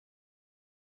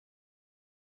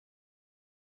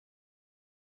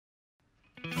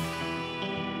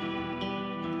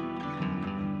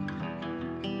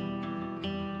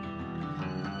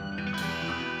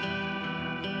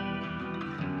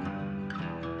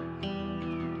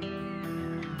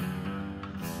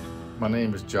My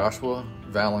name is Joshua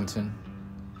Valentin,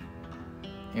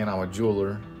 and I'm a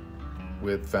jeweler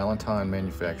with Valentin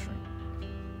Manufacturing.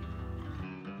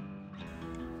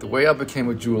 The way I became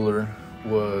a jeweler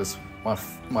was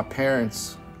my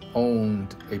parents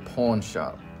owned a pawn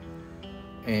shop,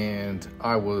 and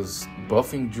I was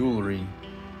buffing jewelry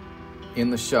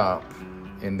in the shop,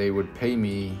 and they would pay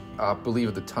me, I believe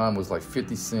at the time was like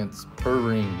 50 cents per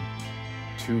ring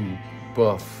to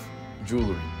buff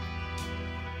jewelry.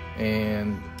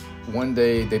 And one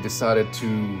day they decided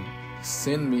to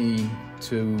send me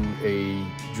to a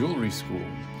jewelry school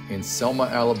in Selma,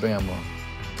 Alabama.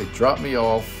 They dropped me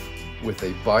off with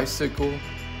a bicycle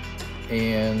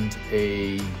and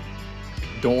a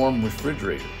dorm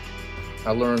refrigerator.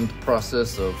 I learned the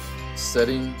process of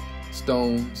setting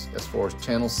stones as far as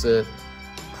channel set,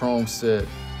 chrome set,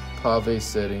 pave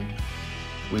setting.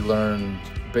 We learned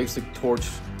basic torch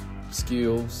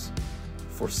skills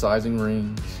for sizing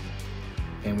rings,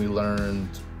 and we learned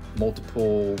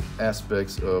multiple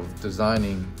aspects of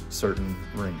designing certain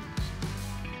rings.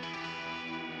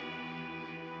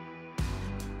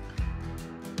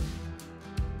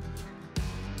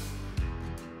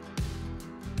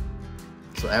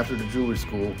 So after the jewelry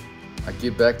school, I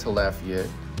get back to Lafayette,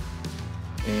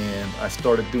 and I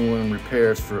started doing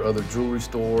repairs for other jewelry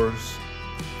stores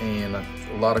and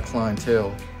a lot of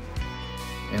clientele.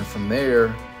 And from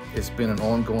there, it's been an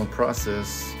ongoing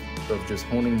process of just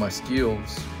honing my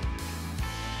skills.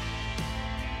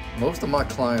 Most of my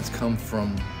clients come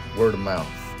from word of mouth.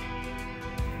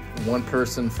 One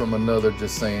person from another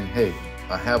just saying, hey,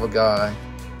 I have a guy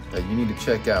that you need to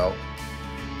check out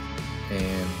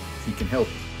and he can help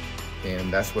you.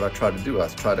 And that's what I try to do. I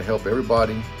try to help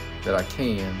everybody that I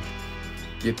can,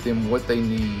 get them what they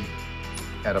need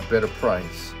at a better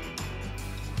price.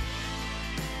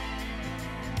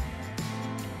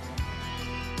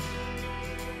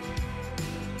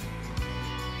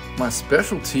 My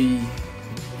specialty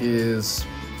is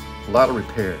a lot of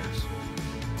repairs.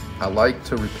 I like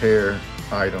to repair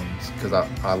items because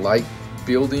I like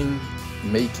building,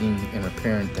 making, and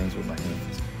repairing things with my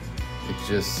hands. It's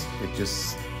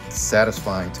just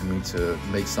satisfying to me to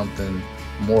make something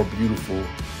more beautiful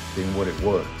than what it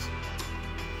was.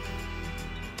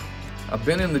 I've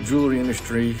been in the jewelry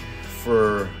industry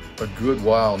for a good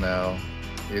while now.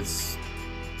 It's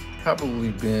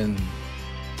probably been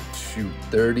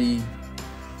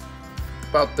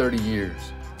about 30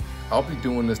 years. I'll be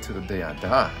doing this to the day I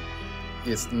die.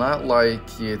 It's not like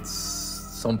it's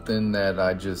something that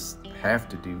I just have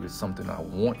to do. It's something I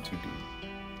want to do.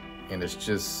 And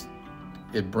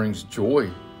it brings joy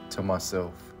to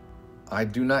myself. I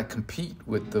do not compete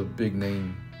with the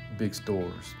big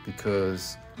stores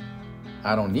because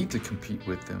I don't need to compete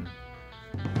with them.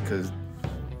 Because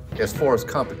as far as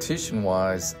competition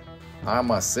wise, I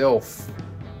myself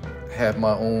have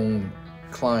my own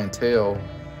clientele,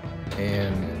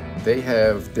 and they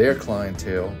have their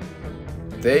clientele.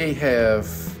 They have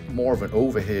more of an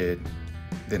overhead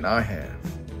than I have.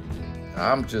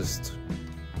 I'm just,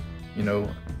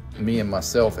 me and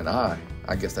myself and I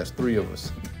guess that's three of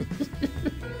us.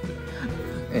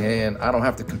 And I don't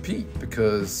have to compete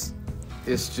because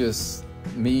it's just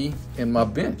me and my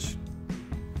bench.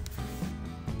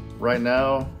 Right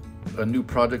now, a new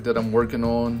project that I'm working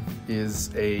on is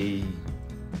a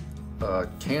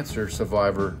cancer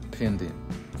survivor pendant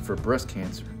for breast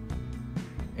cancer.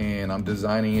 And I'm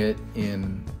designing it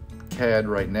in CAD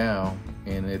right now,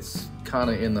 and it's kind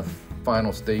of in the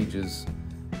final stages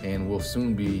and will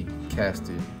soon be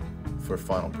casted for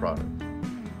final product.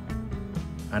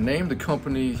 I named the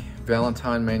company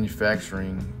Valentin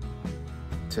Manufacturing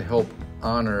to help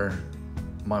honor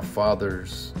my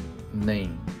father's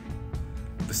name.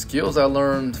 The skills I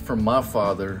learned from my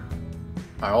father,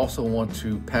 I also want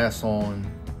to pass on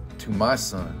to my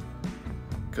son,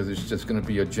 because it's just going to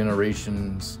be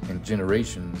generations and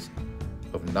generations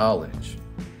of knowledge.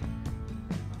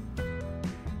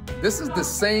 This is the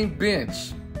same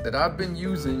bench that I've been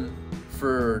using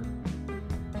for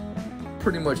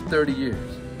pretty much 30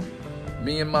 years.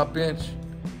 Me and my bench,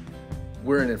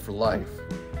 we're in it for life.